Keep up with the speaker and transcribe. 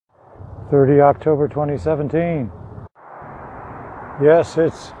30 October 2017. Yes,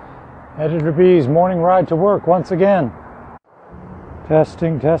 it's Editor B's morning ride to work once again.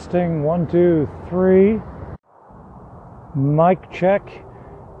 Testing, 1, 2, 3. Mic check.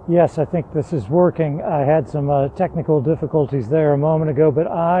 Yes, I think this is working. I had some technical difficulties there a moment ago, but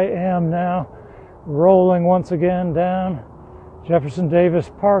I am now rolling once again down Jefferson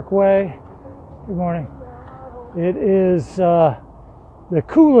Davis Parkway. Good morning. It is the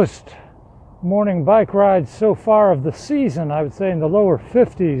coolest morning bike ride so far of the season. I would say in the lower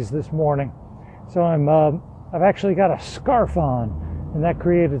 50s this morning. So I've actually got a scarf on, and that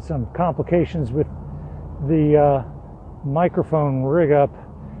created some complications with the microphone rig up,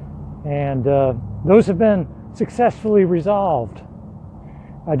 and those have been successfully resolved.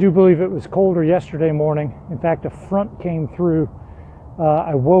 I do believe it was colder yesterday morning. In fact, a front came through.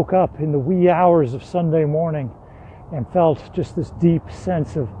 I woke up in the wee hours of Sunday morning and felt just this deep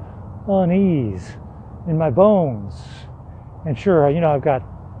sense of unease in my bones. And sure, you know,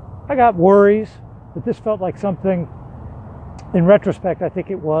 I got worries, but this felt like something. In retrospect, I think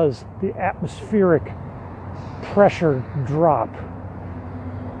it was the atmospheric pressure drop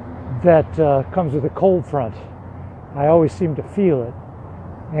that comes with a cold front. I always seem to feel it,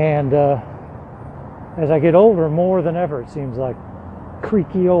 and as I get older, more than ever, it seems like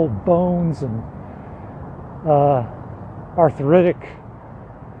creaky old bones and arthritic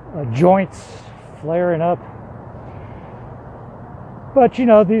joints flaring up. But you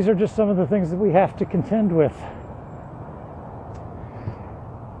know, these are just some of the things that we have to contend with.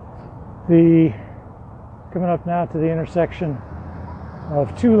 Coming up now to the intersection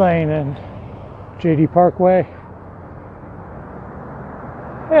of Tulane and JD Parkway.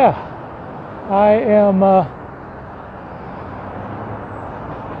 Yeah, I am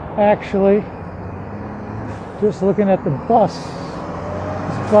actually just looking at the bus,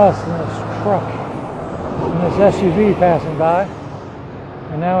 this bus and this truck and this SUV passing by,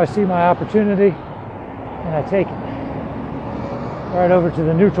 and now I see my opportunity and I take it right over to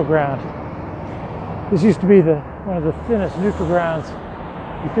the neutral ground. This used to be one of the thinnest neutral grounds.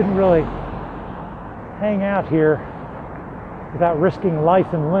 You couldn't really hang out here without risking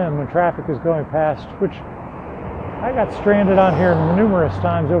life and limb when traffic was going past, which I got stranded on here numerous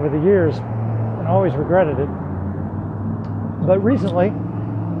times over the years and always regretted it. But recently,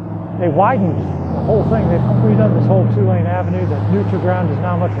 they widened the whole thing. They've redone this whole 2-lane avenue. The neutral ground is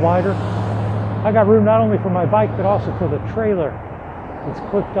now much wider. I got room not only for my bike, but also for the trailer that's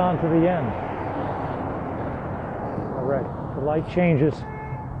clipped onto the end. All right, the light changes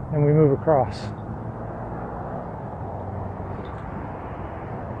and we move across.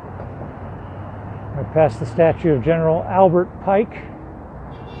 I passed the statue of General Albert Pike,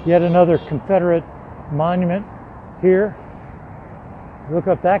 yet another Confederate monument here. Look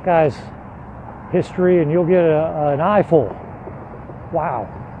up that guy's history and you'll get an eyeful. Wow.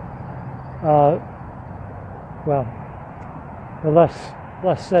 Well, the less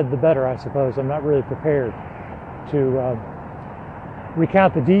said the better, I suppose. I'm not really prepared to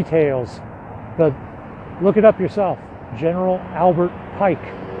recount the details, but look it up yourself. General Albert Pike.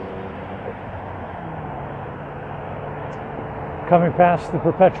 Coming past the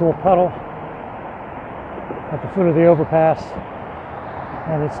Perpetual Puddle at the foot of the overpass,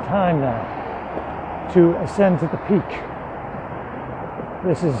 and it's time now to ascend to the peak.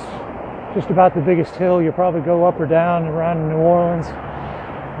 This is just about the biggest hill you'll probably go up or down around New Orleans,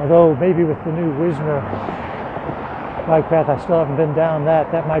 although maybe with the new Wisner bike path, I still haven't been down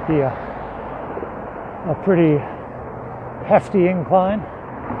that. That might be a pretty hefty incline.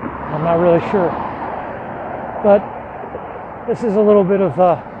 I'm not really sure, but this is a little bit of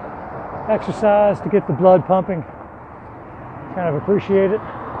exercise to get the blood pumping. Kind of appreciate it.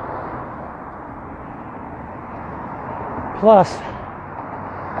 Plus,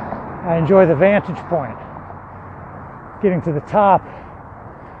 I enjoy the vantage point. Getting to the top,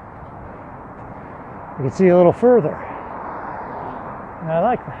 you can see a little further. And I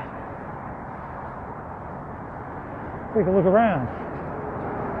like that. Take a look around.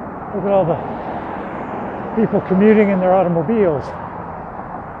 Look at all the people commuting in their automobiles.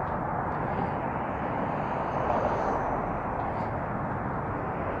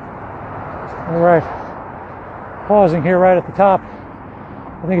 All right, pausing here right at the top.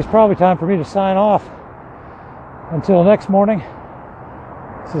 I think it's probably time for me to sign off. Until next morning,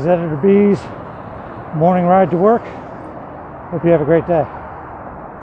 this is Editor B's morning ride to work. Hope you have a great day.